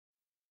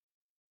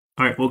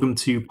All right, welcome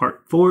to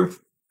part 4.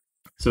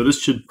 So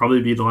this should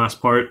probably be the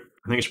last part.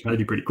 I think it should probably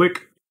be pretty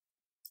quick.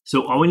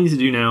 So all we need to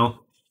do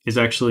now is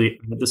actually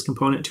add this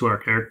component to our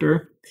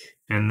character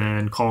and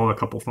then call a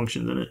couple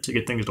functions in it to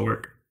get things to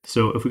work.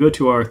 So if we go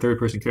to our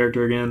third-person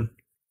character again,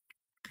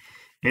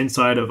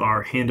 inside of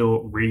our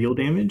handle Radial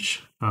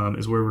Damage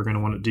is where we're going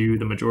to want to do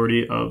the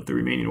majority of the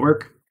remaining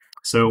work.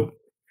 So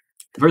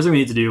the first thing we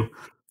need to do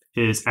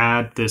is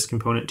add this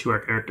component to our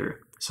character.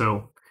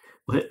 So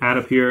we'll hit add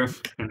up here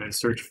and then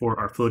search for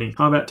our floating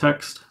combat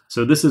text.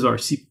 So this is our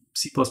C++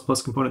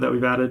 component that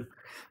we've added.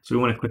 So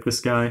we want to click this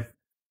guy.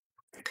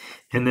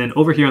 And then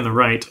over here on the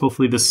right,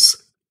 hopefully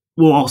this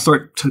will all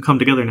start to come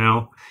together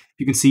now.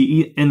 You can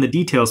see in the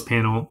details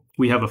panel,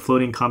 we have a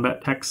floating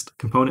combat text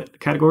component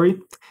category.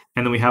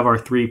 And then we have our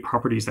 3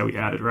 properties that we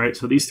added, right?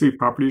 So these 3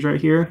 properties right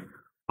here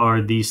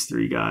are these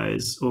 3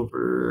 guys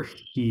over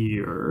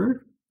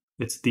here.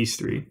 It's these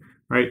 3,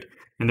 right?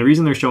 And the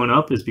reason they're showing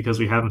up is because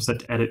we have them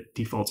set to edit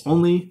defaults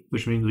only,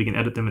 which means we can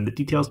edit them in the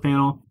details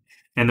panel.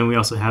 And then we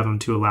also have them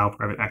to allow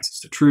private access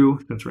to true,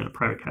 since we're in a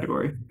private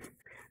category.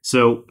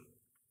 So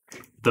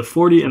the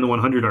 40 and the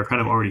 100 are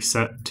kind of already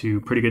set to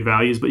pretty good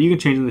values, but you can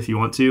change them if you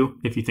want to,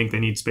 if you think they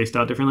need spaced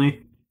out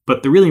differently.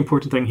 But the really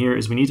important thing here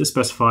is we need to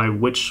specify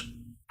which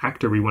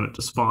actor we want it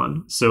to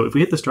spawn. So if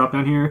we hit this drop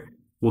down here,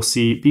 we'll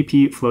see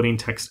BP floating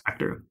text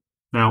actor.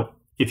 Now,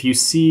 if you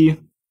see,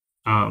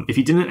 if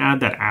you didn't add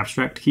that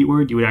abstract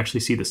keyword, you would actually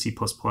see the C++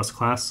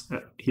 class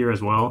here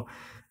as well.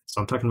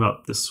 So I'm talking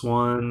about this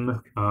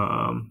one,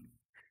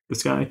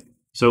 this guy.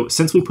 So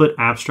since we put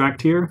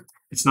abstract here,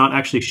 it's not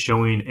actually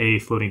showing a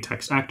floating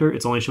text actor.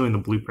 It's only showing the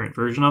blueprint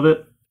version of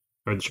it,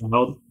 or the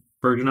child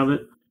version of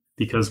it,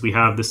 because we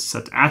have this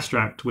set to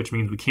abstract, which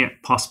means we can't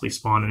possibly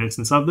spawn an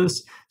instance of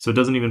this. So it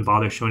doesn't even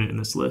bother showing it in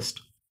this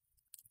list.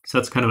 So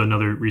that's kind of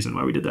another reason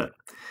why we did that.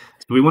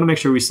 So we want to make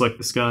sure we select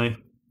this guy,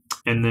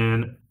 and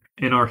then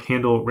in our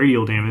handle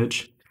Radial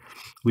Damage,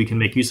 we can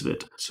make use of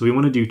it. So we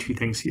want to do 2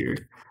 things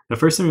here. The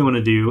first thing we want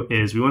to do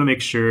is we want to make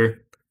sure,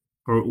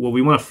 or well,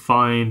 we want to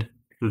find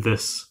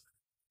this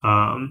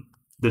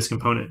this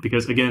component,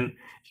 because again,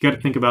 you got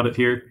to think about it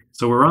here.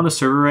 So we're on the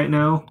server right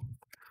now,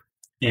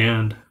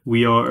 and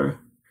we are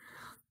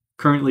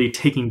currently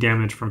taking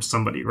damage from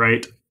somebody,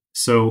 right?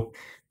 So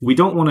we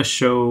don't want to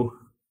show,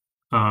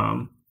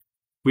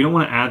 we don't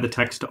want to add the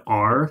text to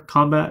our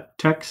combat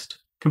text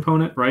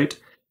component, right?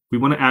 We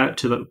want to add it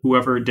to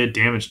whoever did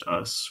damage to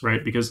us,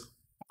 right? Because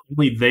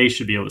only they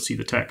should be able to see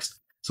the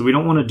text. So we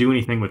don't want to do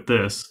anything with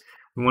this.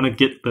 We want to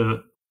get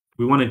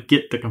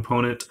the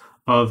component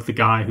of the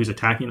guy who's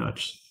attacking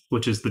us,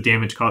 which is the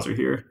damage causer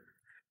here.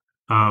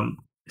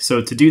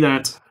 So to do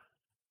that,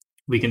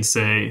 we can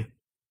say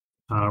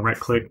right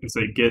click and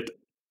say get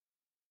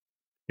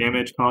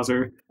damage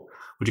causer,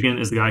 which again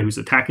is the guy who's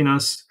attacking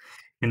us.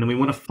 And then we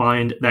want to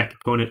find that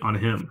component on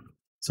him.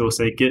 So we'll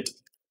say get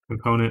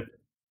component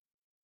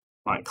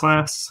by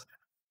class.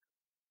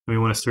 And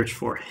we want to search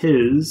for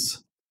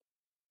his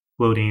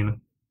floating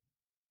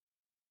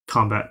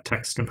combat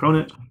text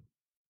component.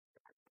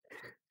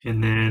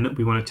 And then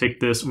we want to take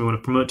this and we want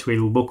to promote to a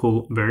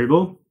local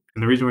variable.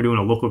 And the reason we're doing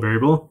a local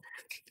variable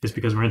is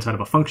because we're inside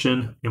of a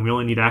function and we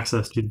only need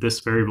access to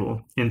this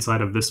variable inside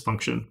of this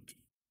function.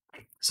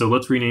 So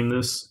let's rename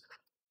this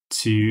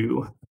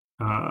to,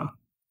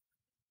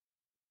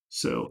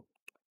 so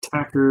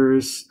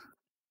attackers,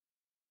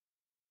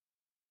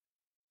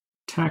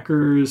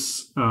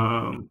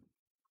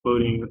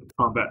 floating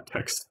combat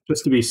text,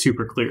 just to be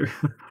super clear.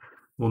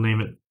 We'll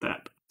name it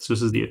that. So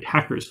this is the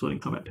attackers floating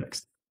combat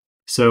text.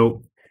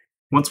 So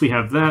once we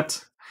have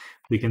that,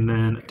 we can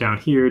then down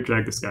here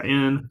drag this guy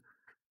in,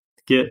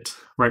 get,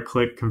 right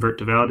click, convert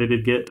to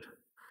validated get.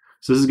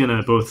 So this is going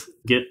to both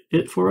get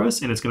it for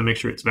us and it's going to make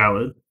sure it's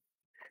valid.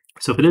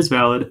 So if it is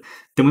valid,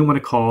 then we want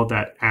to call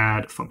that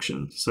add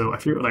function. So I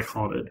forget what I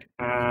called it.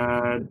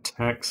 Add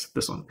text,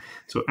 this one.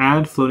 So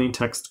add floating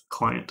text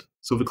client.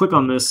 So if we click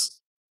on this,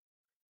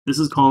 this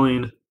is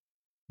calling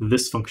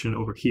this function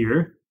over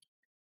here.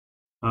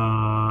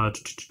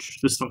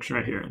 This function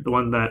right here, the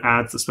one that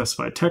adds the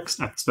specified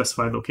text at the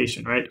specified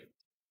location, right?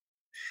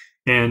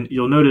 And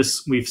you'll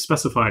notice we've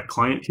specified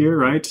client here,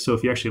 right? So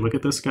if you actually look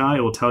at this guy,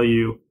 it will tell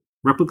you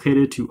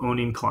replicated to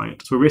owning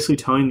client. So we're basically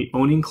telling the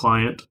owning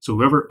client, so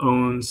whoever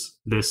owns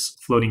this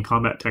floating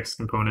combat text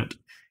component,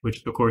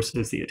 which of course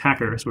is the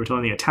attacker. So we're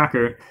telling the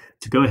attacker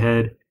to go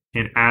ahead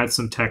and add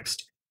some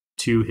text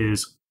to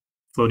his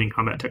floating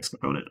combat text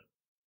component.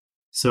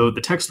 So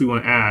the text we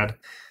want to add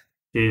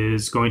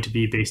is going to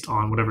be based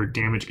on whatever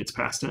damage gets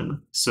passed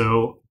in.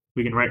 So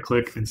we can right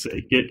click and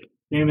say get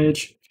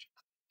damage.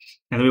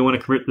 And then we want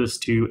to convert this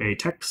to a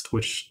text,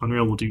 which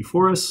Unreal will do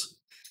for us.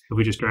 If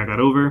we just drag that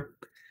over.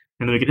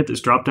 And then we can hit this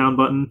drop down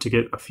button to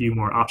get a few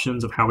more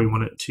options of how we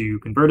want it to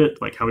convert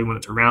it, like how we want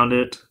it to round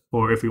it,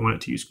 or if we want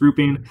it to use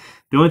grouping.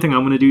 The only thing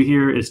I'm going to do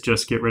here is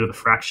just get rid of the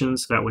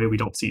fractions. That way we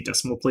don't see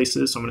decimal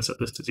places. So I'm going to set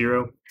this to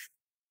 0.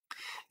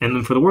 And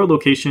then for the world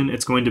location,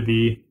 it's going to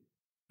be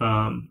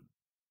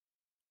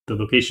the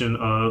location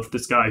of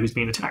this guy who's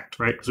being attacked,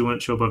 right? Because we want it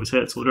to show above his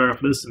head. So we'll drag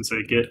off this and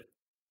say get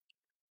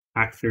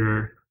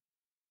actor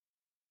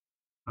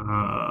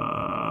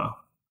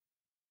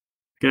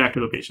Get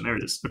active location. There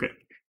it is. Okay.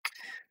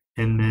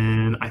 And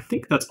then I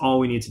think that's all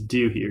we need to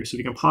do here. So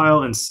we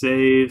compile and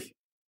save,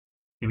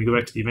 and we go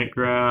back to the event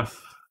graph.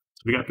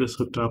 So we got this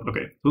hooked up.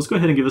 Okay, so let's go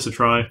ahead and give this a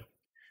try.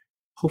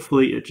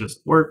 Hopefully it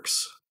just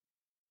works.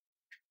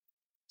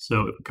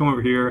 So if we come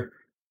over here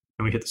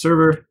and we hit the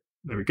server,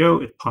 there we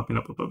go. It's popping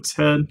up above his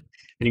head. And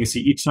you can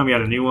see each time we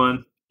add a new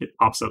one, it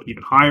pops up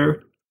even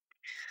higher.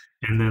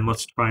 And then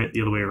let's try it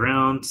the other way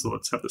around. So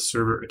let's have the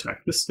server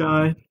attack this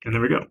guy, and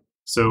there we go.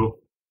 So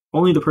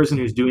only the person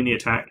who's doing the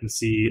attack can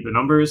see the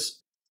numbers.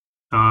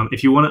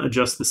 If you want to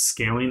adjust the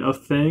scaling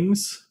of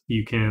things,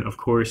 you can, of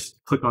course,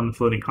 click on the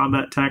floating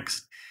combat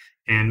text,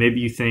 and maybe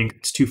you think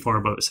it's too far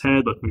above his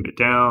head, let's move it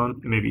down,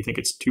 and maybe you think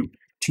it's too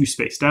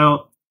spaced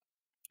out.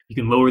 You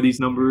can lower these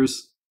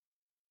numbers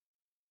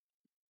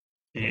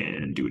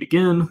and do it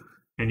again,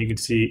 and you can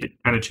see it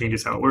kind of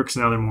changes how it works.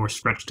 Now they're more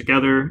scrunched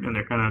together, and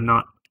they're kind of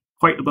not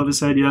quite above his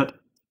head yet.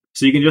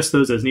 So you can adjust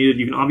those as needed.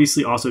 You can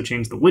obviously also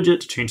change the widget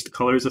to change the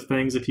colors of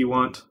things if you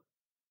want.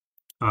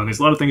 There's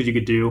a lot of things you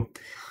could do.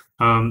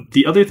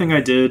 The other thing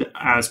I did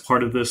as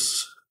part of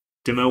this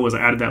demo was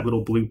I added that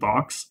little blue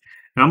box.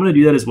 And I'm going to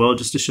do that as well,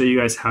 just to show you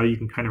guys how you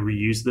can kind of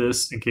reuse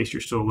this in case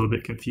you're still a little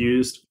bit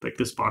confused, like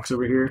this box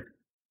over here.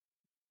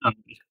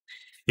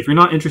 If you're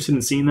not interested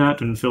in seeing that,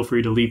 then feel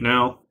free to leave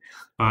now.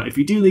 If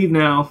you do leave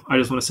now, I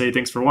just want to say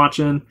thanks for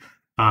watching.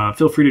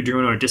 Feel free to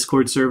join our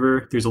Discord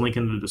server. There's a link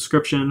in the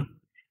description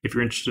if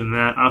you're interested in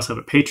that. I also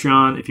have a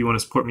Patreon if you want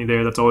to support me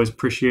there. That's always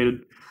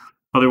appreciated.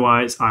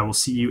 Otherwise, I will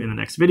see you in the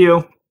next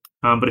video.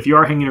 But if you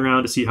are hanging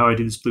around to see how I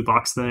do this blue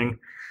box thing,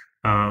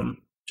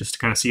 just to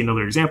kind of see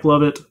another example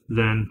of it,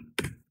 then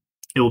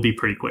it will be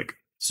pretty quick.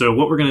 So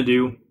what we're going to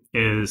do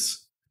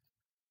is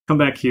come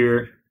back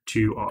here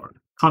to our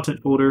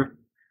content folder.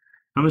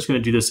 I'm just going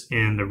to do this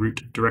in the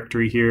root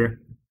directory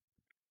here.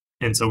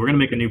 And so we're going to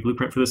make a new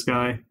blueprint for this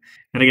guy.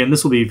 And again,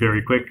 this will be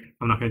very quick.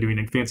 I'm not going to do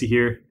anything fancy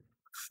here.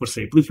 We'll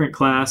say blueprint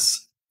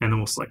class, and then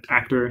we'll select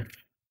actor.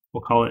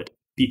 We'll call it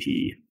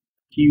BP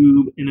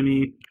cube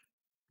enemy.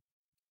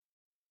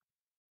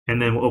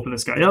 And then we'll open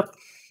this guy up.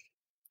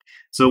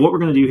 So what we're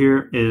going to do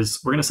here is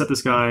we're going to set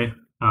this guy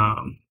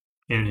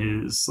in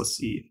his, let's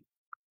see,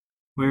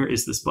 where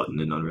is this button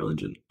in Unreal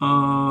Engine?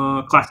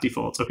 Class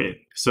defaults. Okay,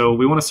 so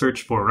we want to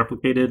search for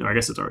replicated, or I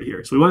guess it's already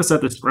here. So we want to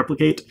set this to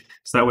replicate,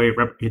 so that way it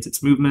replicates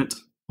its movement.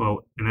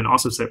 Well, and then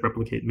also set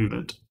replicate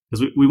movement,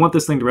 because we want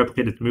this thing to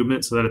replicate its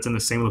movement so that it's in the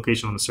same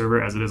location on the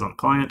server as it is on the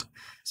client.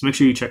 So make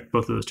sure you check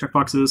both of those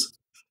checkboxes.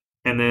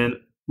 And then,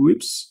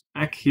 whoops,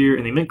 back here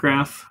in the event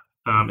graph,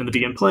 in the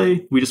begin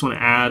play, we just want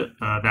to add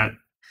that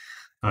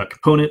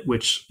component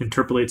which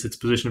interpolates its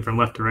position from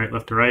left to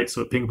right,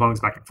 so it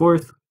ping-pongs back and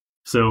forth.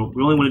 So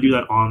we only want to do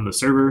that on the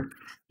server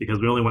because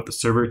we only want the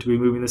server to be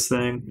moving this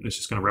thing. It's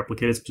just going to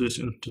replicate its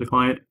position to the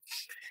client.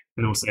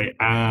 And then we'll say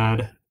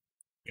add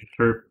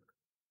interp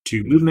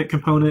to movement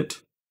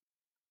component.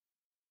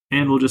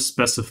 And we'll just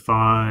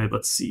specify,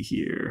 let's see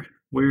here,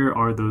 where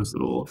are those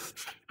little,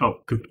 oh,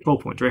 control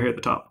points right here at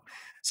the top.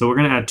 So we're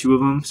going to add 2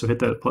 of them. So hit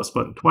that plus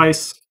button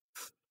twice.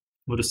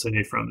 We'll just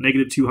say from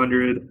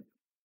 -200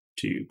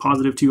 to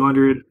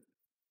 +200.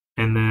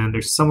 And then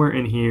there's somewhere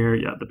in here,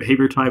 yeah, the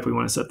behavior type, we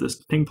want to set this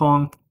to ping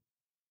pong.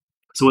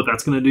 So what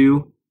that's going to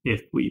do,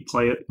 if we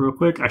play it real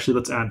quick, actually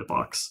let's add the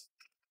box.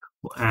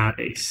 We'll add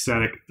a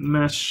static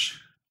mesh.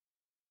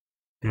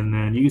 And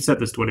then you can set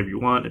this to whatever you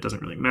want. It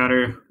doesn't really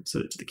matter.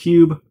 Set it to the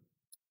cube.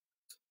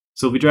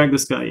 So if we drag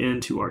this guy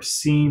into our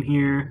scene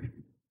here,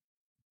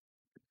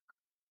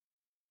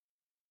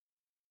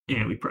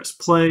 and we press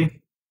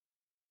play,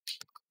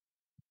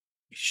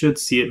 we should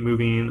see it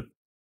moving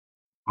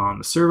on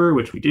the server,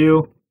 which we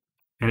do,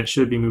 and it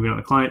should be moving on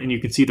the client, and you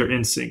can see they're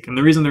in sync. And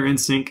the reason they're in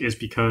sync is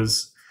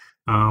because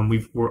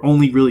we're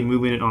only really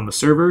moving it on the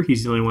server.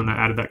 He's the only one that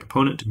added that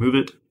component to move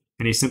it,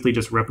 and he's simply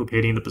just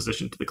replicating the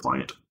position to the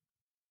client.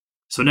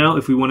 So now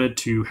if we wanted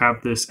to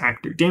have this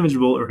actor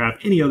damageable or have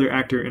any other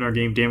actor in our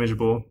game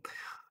damageable,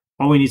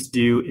 all we need to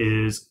do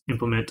is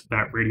implement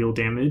that radial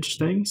damage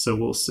thing. So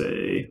we'll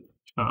say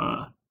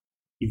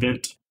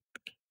event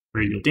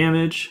radial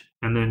damage,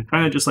 and then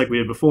kind of just like we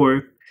did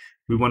before,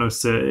 we want to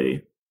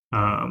say,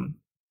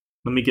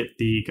 let me get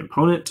the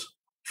component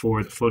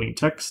for the floating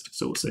text.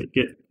 So we'll say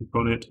get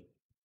component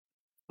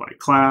by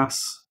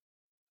class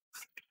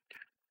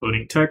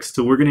floating text.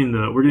 So we're getting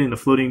the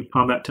floating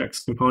combat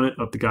text component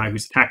of the guy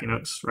who's attacking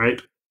us,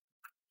 right?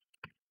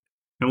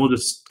 And we'll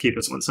just keep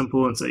this one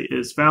simple and say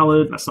is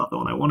valid. That's not the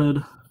one I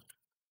wanted.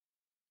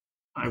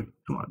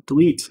 Come on,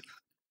 delete.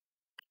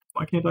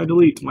 Why can't I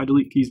delete? My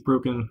delete key's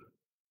broken.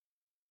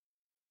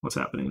 What's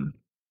happening?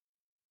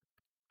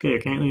 Okay,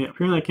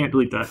 apparently I can't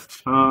delete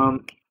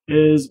that.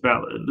 Is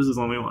valid. This is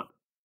the one we want.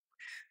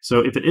 So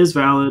if it is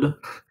valid,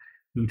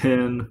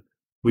 then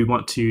we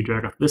want to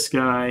drag off this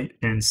guy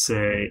and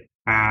say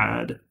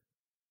add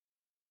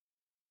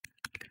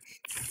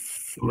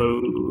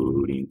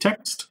floating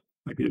text,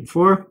 like we did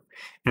before.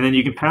 And then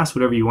you can pass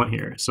whatever you want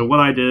here. So what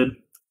I did,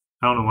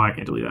 I don't know why I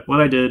can't delete that.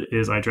 What I did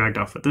is I dragged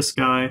off with this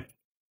guy,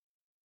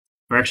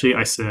 or actually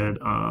I said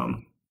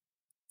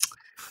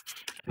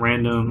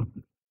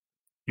random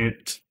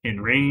int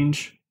in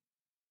range,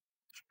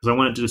 because I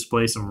want it to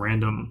display some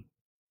random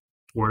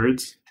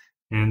words,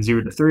 and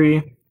 0 to 3,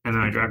 and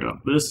then I drag it off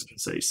this and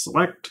say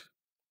select,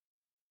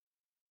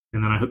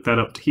 and then I hook that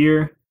up to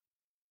here,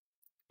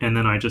 and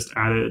then I just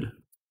added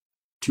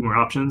 2 more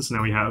options.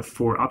 Now we have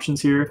 4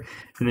 options here,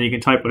 and then you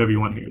can type whatever you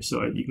want here.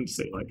 So you can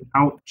say like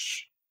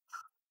ouch,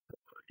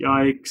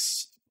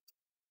 yikes,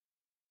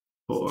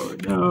 or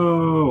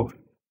no,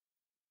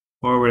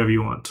 or whatever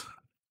you want.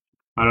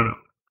 I don't know.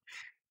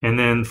 And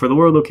then for the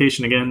world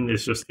location, again,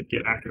 it's just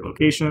get accurate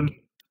location.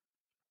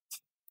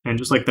 And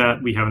just like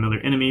that, we have another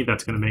enemy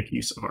that's going to make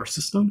use of our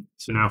system.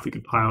 So now if we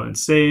compile and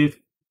save,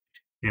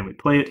 and we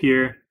play it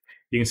here,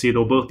 you can see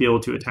they'll both be able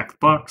to attack the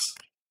box,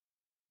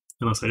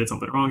 unless I did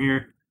something wrong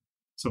here.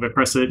 So if I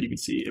press it, you can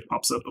see it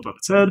pops up above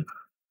its head.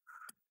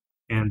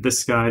 And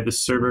this guy, this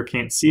server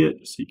can't see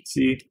it, so you can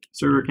see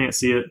server can't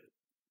see it.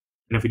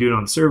 And if we do it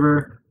on the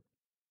server,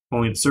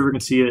 only the server can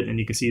see it, and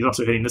you can see he's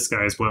also hitting this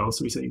guy as well,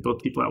 so he's hitting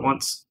both people at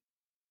once.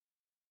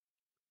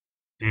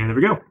 And there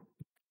we go.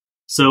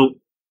 So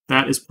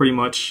that is pretty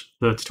much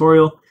the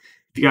tutorial.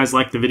 If you guys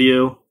liked the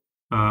video,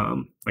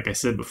 like I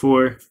said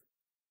before,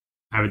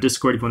 I have a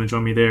Discord if you want to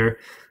join me there.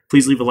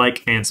 Please leave a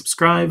like and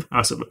subscribe. I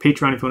also have a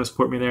Patreon if you want to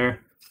support me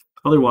there.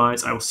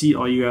 Otherwise, I will see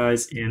all you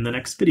guys in the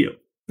next video.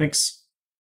 Thanks.